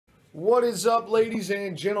What is up, ladies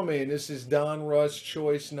and gentlemen? This is Donruss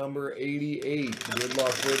choice number 88. Good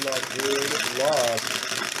luck, good luck, good luck.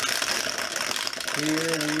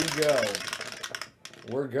 Here we go.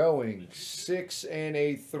 We're going 6 and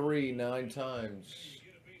a 3 9 times.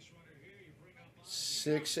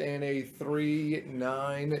 6 and a 3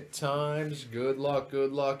 9 times. Good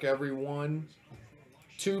luck, everyone.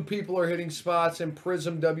 2 people are hitting spots in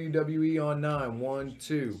Prism WWE on 9. 1,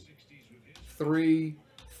 2, 3,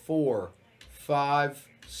 4, 5,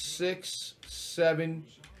 6, 7,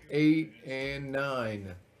 8, and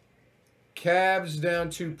 9. Cavs down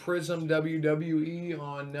to Prism WWE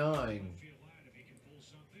on 9.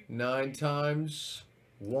 9 times.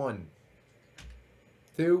 1,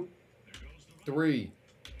 2, 3,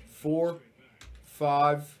 4,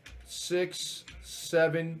 5, 6,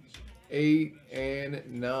 7, 8, and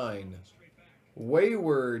 9.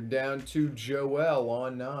 Wayward down to Joel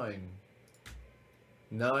on 9.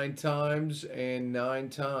 9 times and 9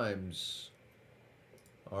 times.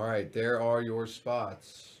 All right, there are your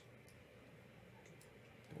spots.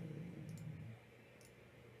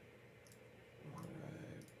 All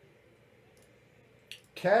right.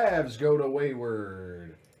 Cavs go to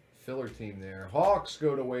Wayward. Filler team there. Hawks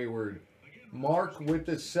go to Wayward. Mark with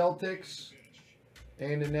the Celtics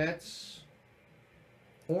and the Nets.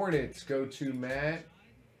 Hornets go to Matt.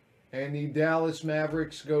 And the Dallas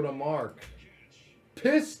Mavericks go to Mark.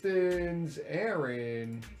 Pistons,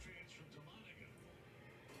 Aaron.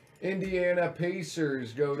 Indiana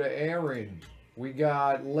Pacers go to Aaron. We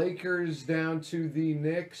got Lakers down to the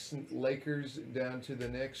Knicks. Lakers down to the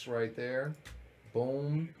Knicks right there.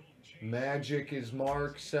 Boom. Magic is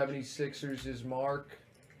Mark. 76ers is Mark.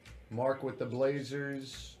 Mark with the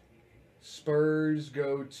Blazers. Spurs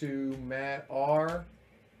go to Matt R.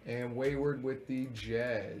 And Wayward with the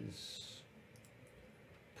Jazz.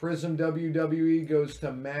 Prism WWE goes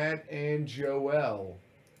to Matt and Joel.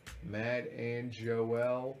 Matt and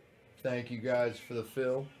Joel. Thank you guys for the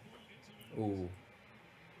fill. Ooh.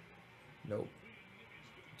 Nope.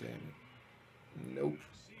 Damn it. Nope.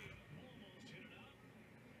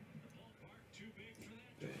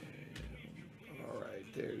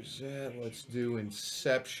 Alright, there's that. Let's do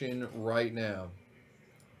Inception right now.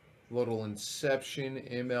 Little Inception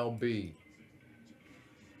MLB.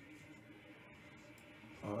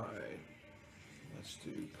 Alright, let's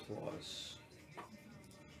do plus.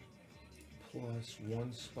 Plus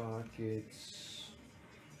 1 spot gets,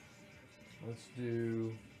 let's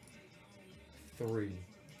do 3.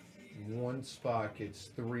 1 spot gets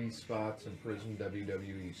 3 spots in Prism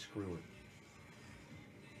WWE. Screw it.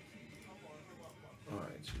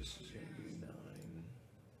 Alright, so this is going to be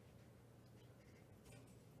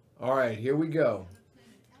 9. Alright, here we go.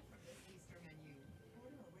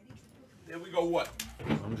 Here we go, what?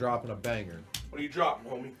 I'm dropping a banger. What are you dropping,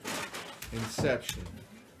 homie? Inception.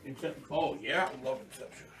 Inception. Oh, yeah? I love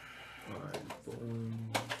Inception. Alright, boom.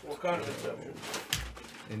 What kind of Inception?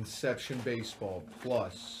 Inception baseball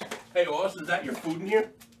plus. Hey, Austin, is that your food in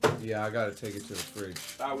here? Yeah, I gotta take it to the fridge.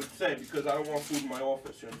 I would say, because I don't want food in my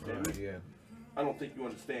office, you understand me? Yeah. I don't think you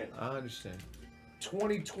understand. I understand.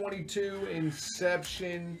 2022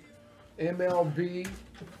 Inception MLB.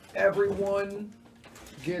 Everyone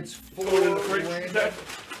gets 4 Put it in the fridge, random. Ted?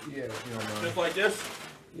 Yeah, if you don't mind. Just like this?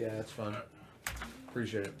 Yeah, that's fine.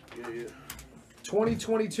 Appreciate it. Yeah.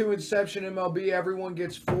 2022 Inception MLB. Everyone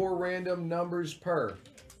gets 4 random numbers per.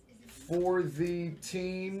 For the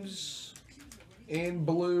teams in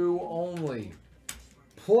blue only.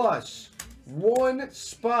 Plus 1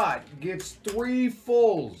 spot gets 3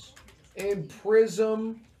 fulls in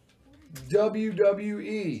Prism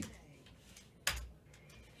WWE.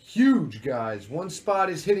 Huge, guys. 1 spot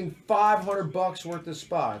is hitting $500 worth of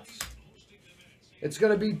spots. It's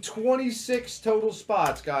going to be 26 total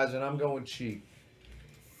spots, guys, and I'm going cheap.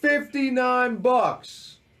 $59.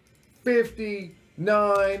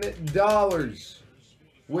 $59.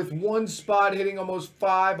 With 1 spot hitting almost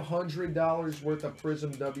 $500 worth of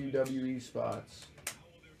Prism WWE spots.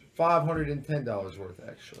 $510 worth,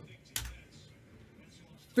 actually.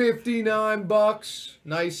 $59.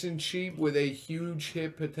 Nice and cheap with a huge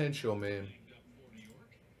hit potential, man.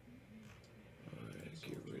 Alright,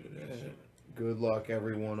 get rid of that. Good luck,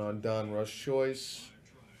 everyone, on Donruss choice.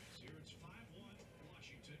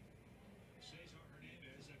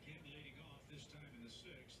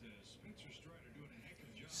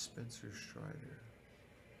 Spencer Strider.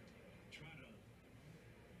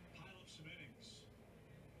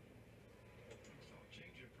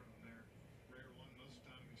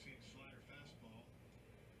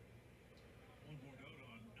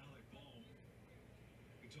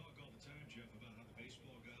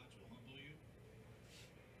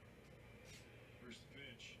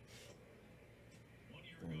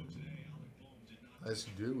 Let's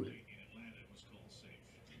do it.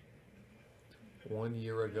 1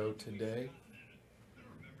 year ago today.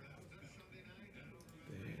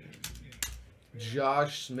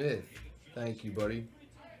 Josh Smith. Thank you, buddy.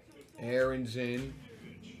 Aaron's in.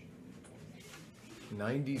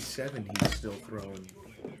 97 he's still throwing.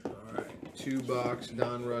 Alright. 2-box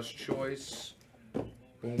Donruss choice.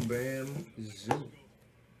 Boom, bam, zoom.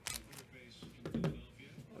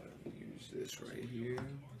 Use this right here.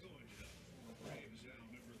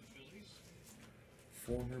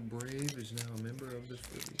 Former Brave is now a member of the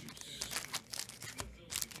Phillies.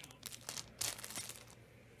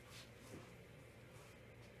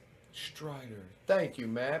 Strider. Thank you,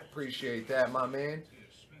 Matt. Appreciate that, my man.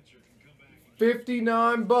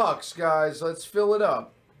 59 bucks, guys. Let's fill it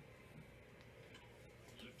up.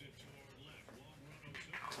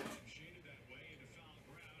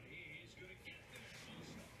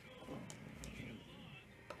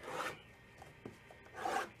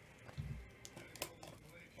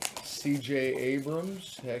 CJ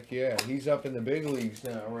Abrams. Heck yeah. He's up in the big leagues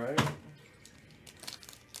now, right?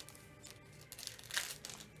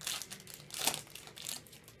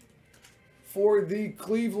 For the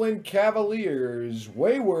Cleveland Cavaliers,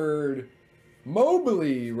 Wayward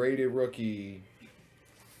Mobley, rated rookie.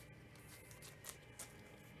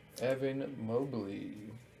 Evan Mobley.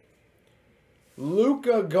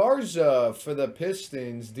 Luka Garza for the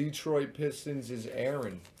Pistons. Detroit Pistons is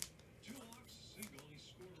Aaron.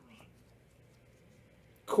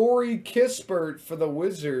 Corey Kispert for the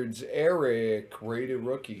Wizards, Eric, rated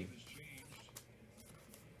rookie.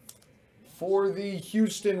 For the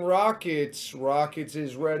Houston Rockets, Rockets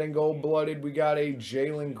is red and gold blooded. We got a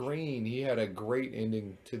Jalen Green. He had a great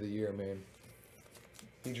ending to the year, man.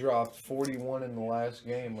 He dropped 41 in the last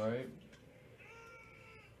game, right?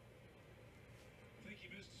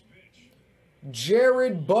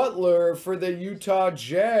 Jared Butler for the Utah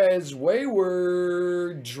Jazz,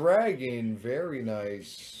 Wayward Dragon. Very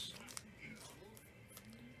nice.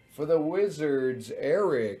 For the Wizards,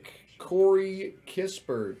 Eric, Corey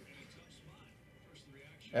Kispert.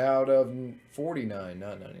 Out of 49,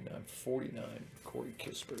 not 99, 49, Corey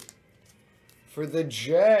Kispert. For the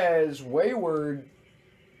Jazz, Wayward,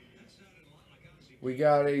 we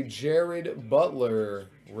got a Jared Butler,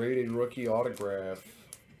 rated rookie autograph.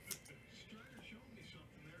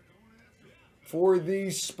 For the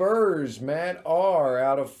Spurs, Matt R.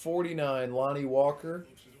 out of 49, Lonnie Walker.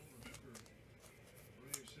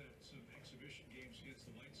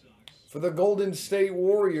 For the Golden State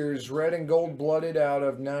Warriors, red and gold blooded out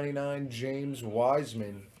of 99, James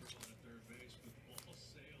Wiseman.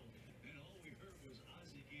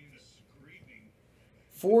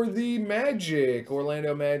 For the Magic,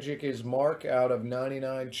 Orlando Magic is Mark out of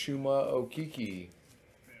 99, Chuma Okeke.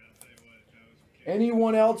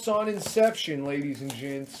 Anyone else on Inception, ladies and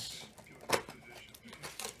gents?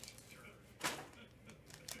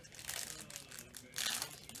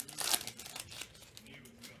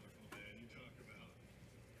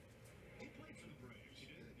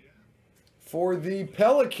 For the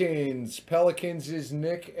Pelicans, Pelicans is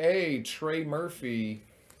Nick A. Trey Murphy,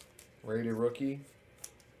 rated rookie.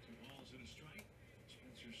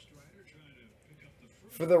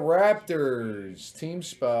 For the Raptors, team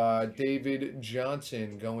spot, David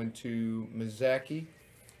Johnson going to Mizaki.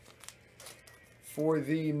 For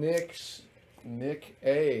the Knicks, Nick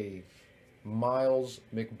A. Miles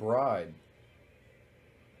McBride.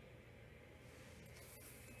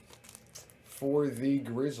 For the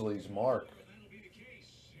Grizzlies, Mark.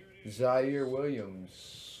 Zaire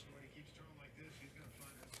Williams.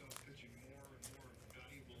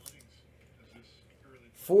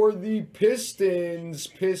 For the Pistons,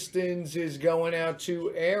 Pistons is going out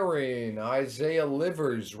to Aaron. Isaiah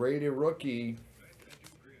Livers, rated rookie.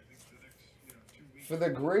 For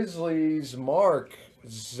the Grizzlies, Mark.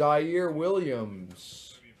 Zaire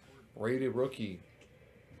Williams, rated rookie.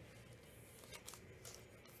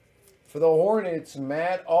 For the Hornets,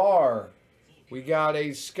 Matt R. We got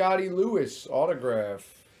a Scotty Lewis autograph.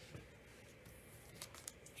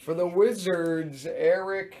 For the Wizards,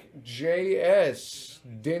 Eric J.S.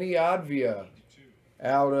 Denny Advia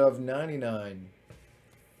out of 99.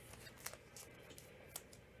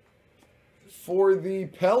 For the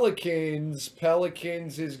Pelicans,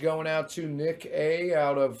 Pelicans is going out to Nick A.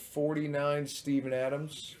 out of 49, Steven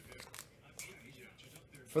Adams.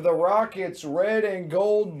 For the Rockets, red and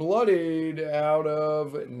gold blooded out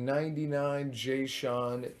of 99,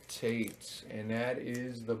 Jayshawn Tate. And that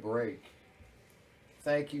is the break.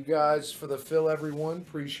 Thank you guys for the fill, everyone.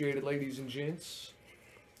 Appreciate it, ladies and gents.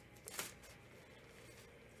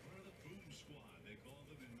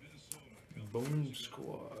 Boom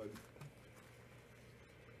Squad.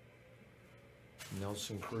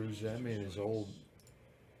 Nelson Cruz, that man is old.